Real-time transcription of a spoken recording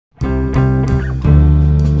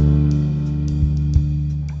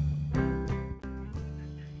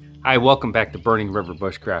Hi, welcome back to Burning River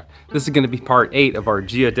Bushcraft. This is going to be part 8 of our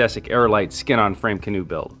Geodesic Airolite Skin-on-frame Canoe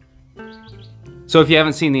Build. So if you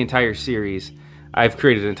haven't seen the entire series, I've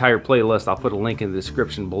created an entire playlist. I'll put a link in the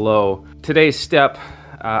description below. Today's step,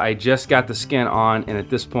 I just got the skin on, and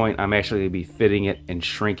at this point I'm actually going to be fitting it and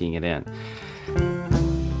shrinking it in.